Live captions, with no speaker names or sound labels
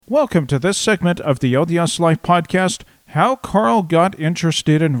Welcome to this segment of the LDS Life podcast, How Carl Got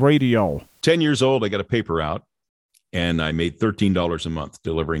Interested in Radio. 10 years old, I got a paper out, and I made $13 a month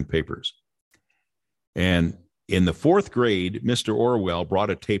delivering papers. And in the fourth grade, Mr. Orwell brought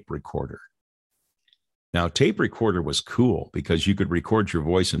a tape recorder. Now, tape recorder was cool because you could record your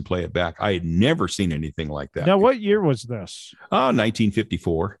voice and play it back. I had never seen anything like that. Now, what year was this?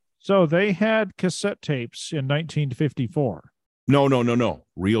 1954. So they had cassette tapes in 1954. No.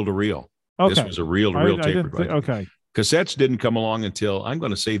 Reel to reel. Okay. This was a reel to reel tape recorder. Okay. Cassettes didn't come along until, I'm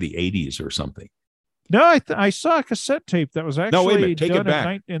going to say, the 80s or something. No, I saw a cassette tape that was actually wait a minute. Take done it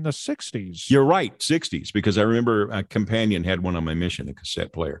back. in the 60s. You're right, 60s, because I remember a companion had one on my mission, a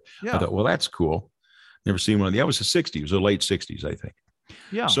cassette player. Yeah. I thought, well, that's cool. Never seen one. That was the 60s. It was the late 60s, I think.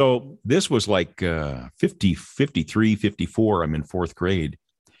 Yeah. So this was like 50, 53, 54. I'm in fourth grade.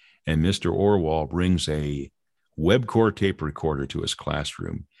 And Mr. Orwell brings a Webcore tape recorder to his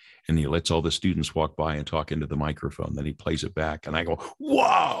classroom. And he lets all the students walk by and talk into the microphone. Then he plays it back. And I go,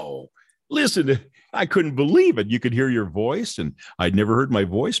 wow, listen, I couldn't believe it. You could hear your voice. And I'd never heard my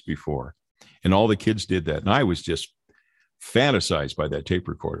voice before. And all the kids did that. And I was just fantasized by that tape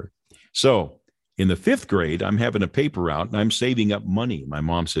recorder. So in the fifth grade, I'm having a paper out and I'm saving up money. My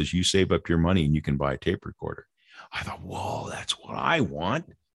mom says, you save up your money and you can buy a tape recorder. I thought, whoa, that's what I want.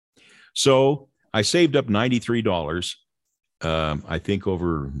 So I saved up $93, I think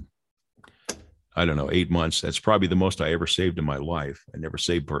over, 8 months. That's probably the most I ever saved in my life. I never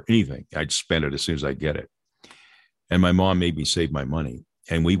saved for anything. I'd spend it as soon as I get it. And my mom made me save my money.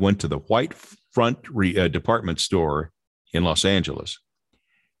 And we went to the White Front department store in Los Angeles.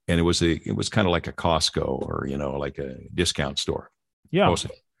 And it was kind of like a Costco or, like a discount store. Yeah.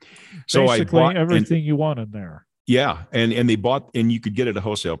 Mostly. So basically I bought everything you want in there. Yeah. And they bought, and you could get it at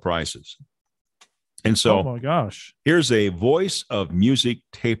wholesale prices. And so, oh my gosh, here's a Voice of Music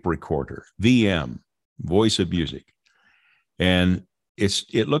tape recorder, VM, Voice of Music. And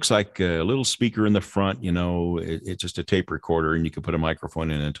it looks like a little speaker in the front, it's just a tape recorder and you can put a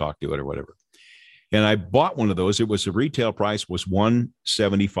microphone in and talk to it or whatever. And I bought one of those. It was the retail price was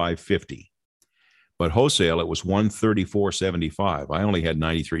 $175.50, but wholesale it was $134.75. I only had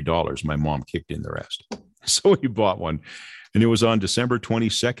 $93. My mom kicked in the rest. So we bought one. And it was on December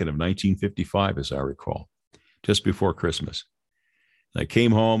 22nd of 1955, as I recall, just before Christmas. And I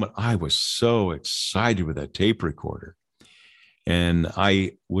came home and I was so excited with that tape recorder. And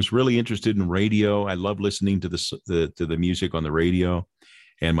I was really interested in radio. I love listening to the music on the radio.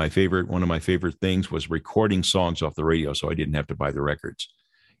 And one of my favorite things was recording songs off the radio, so I didn't have to buy the records.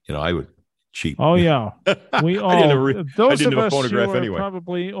 I would cheap. Oh yeah, we all. I didn't have a us phonograph who are anyway.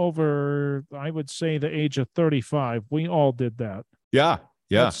 probably over, I would say, the age of 35. We all did that. Yeah.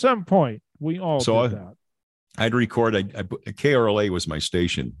 At some point, we all did that. I'd record. KRLA was my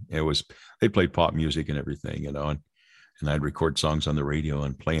station. They played pop music and everything, and I'd record songs on the radio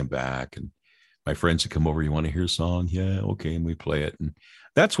and play them back. And my friends would come over. You want to hear a song? Yeah, okay, and we play it. And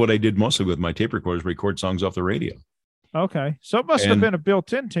that's what I did mostly with my tape recorders: record songs off the radio. Okay, so it must have been a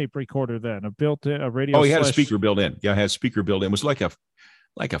built-in tape recorder then, a radio. Oh, he had a speaker built in. Yeah, it had a speaker built in. It was like a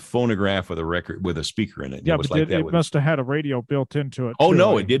phonograph with a record with a speaker in it. Yeah, it was but like that. It must have had a radio built into it. Oh too,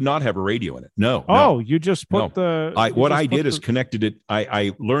 no, right? it did not have a radio in it. No. Oh, you just put the. What I did is connected it.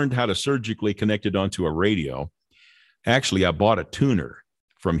 I learned how to surgically connect it onto a radio. Actually, I bought a tuner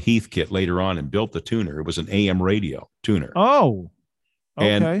from Heathkit later on and built the tuner. It was an AM radio tuner. Oh, okay.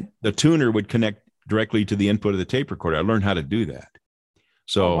 And the tuner would connect directly to the input of the tape recorder. I learned how to do that.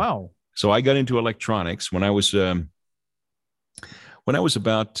 So, wow. So I got into electronics when I was about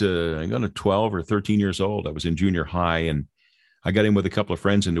 12 or 13 years old. I was in junior high and I got in with a couple of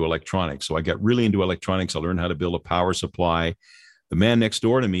friends into electronics. So I got really into electronics. I learned how to build a power supply. The man next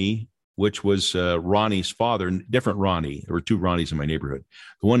door to me, which was Ronnie's father, different Ronnie. There were two Ronnies in my neighborhood.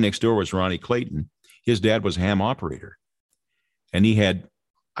 The one next door was Ronnie Clayton. His dad was a ham operator. And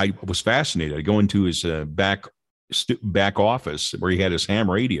I was fascinated. I go into his back office where he had his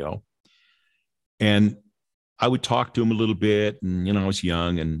ham radio. And I would talk to him a little bit. And, I was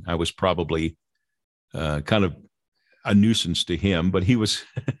young and I was probably kind of a nuisance to him, but he was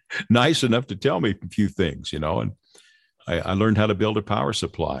nice enough to tell me a few things, and I learned how to build a power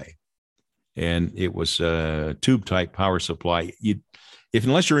supply. And it was a tube type power supply.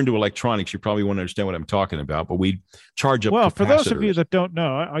 Unless you're into electronics, you probably won't understand what I'm talking about, but we charge up. Well, capacitors. For those of you that don't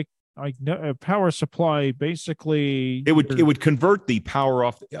know, I know a power supply basically. It would convert the power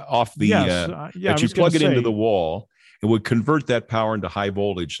off the. That you plug it into the wall. It would convert that power into high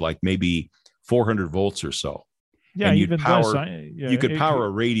voltage, like maybe 400 volts or so. Yeah, and even you could power a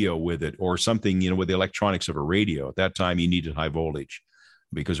radio with it or something, with the electronics of a radio. At that time, you needed high voltage.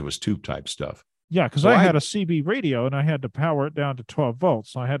 because it was tube type stuff. Yeah, because So I had a CB radio and I had to power it down to 12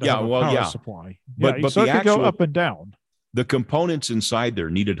 volts. So I had to have a power supply. But so the it could go actual up and down. the components inside there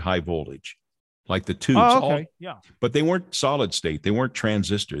needed high voltage, like the tubes. Oh, okay. But they weren't solid state. They weren't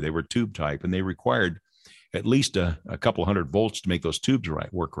transistor. They were tube type, and they required at least a couple hundred volts to make those tubes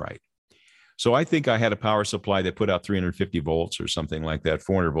work right. So I think I had a power supply that put out 350 volts or something like that,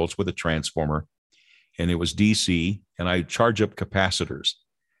 400 volts with a transformer, and it was DC, and I charge up capacitors,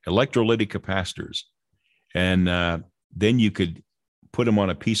 electrolytic capacitors, and then you could put them on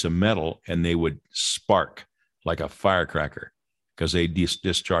a piece of metal and they would spark like a firecracker because they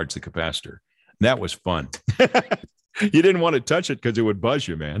discharge the capacitor. That was fun. You didn't want to touch it because it would buzz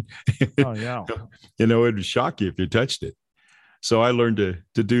you, man. Oh, yeah. It would shock you if you touched it. So I learned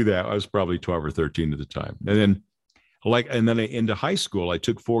to do that. I was probably 12 or 13 at the time. And then into high school, I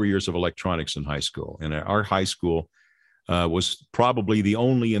took 4 years of electronics in high school. And our high school was probably the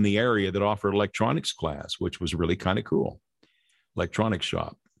only in the area that offered electronics class, which was really kind of cool. Electronics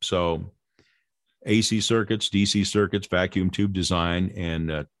shop. So AC circuits, DC circuits, vacuum tube design,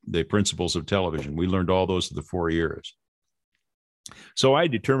 and the principles of television. We learned all those in the 4 years. So I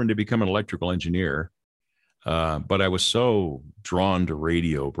determined to become an electrical engineer, but I was so drawn to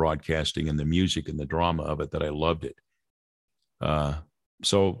radio broadcasting and the music and the drama of it that I loved it.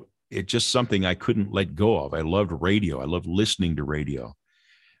 So it's just something I couldn't let go of. I loved radio. I loved listening to radio.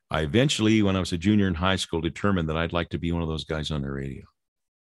 I eventually, when I was a junior in high school, determined that I'd like to be one of those guys on the radio.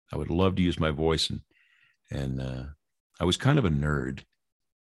 I would love to use my voice, and I was kind of a nerd.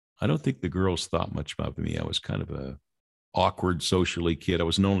 I don't think the girls thought much about me. I was kind of a awkward socially kid. I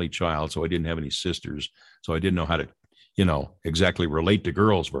was an only child, so I didn't have any sisters, so I didn't know how to, exactly relate to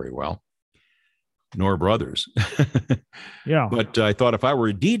girls very well, nor brothers. Yeah. But I thought if I were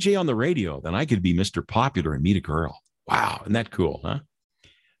a DJ on the radio, then I could be Mr. Popular and meet a girl. Wow, isn't that cool, huh?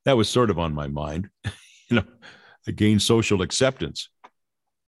 That was sort of on my mind. I gained social acceptance.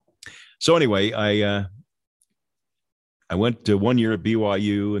 So anyway, I went to 1 year at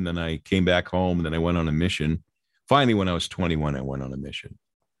BYU, and then I came back home, and then I went on a mission. Finally, when I was 21, I went on a mission.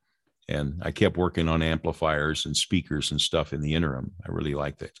 And I kept working on amplifiers and speakers and stuff in the interim. I really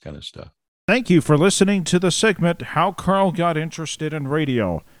like that kind of stuff. Thank you for listening to the segment, How Carl Got Interested in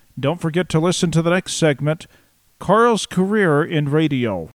Radio. Don't forget to listen to the next segment, Carl's Career in Radio.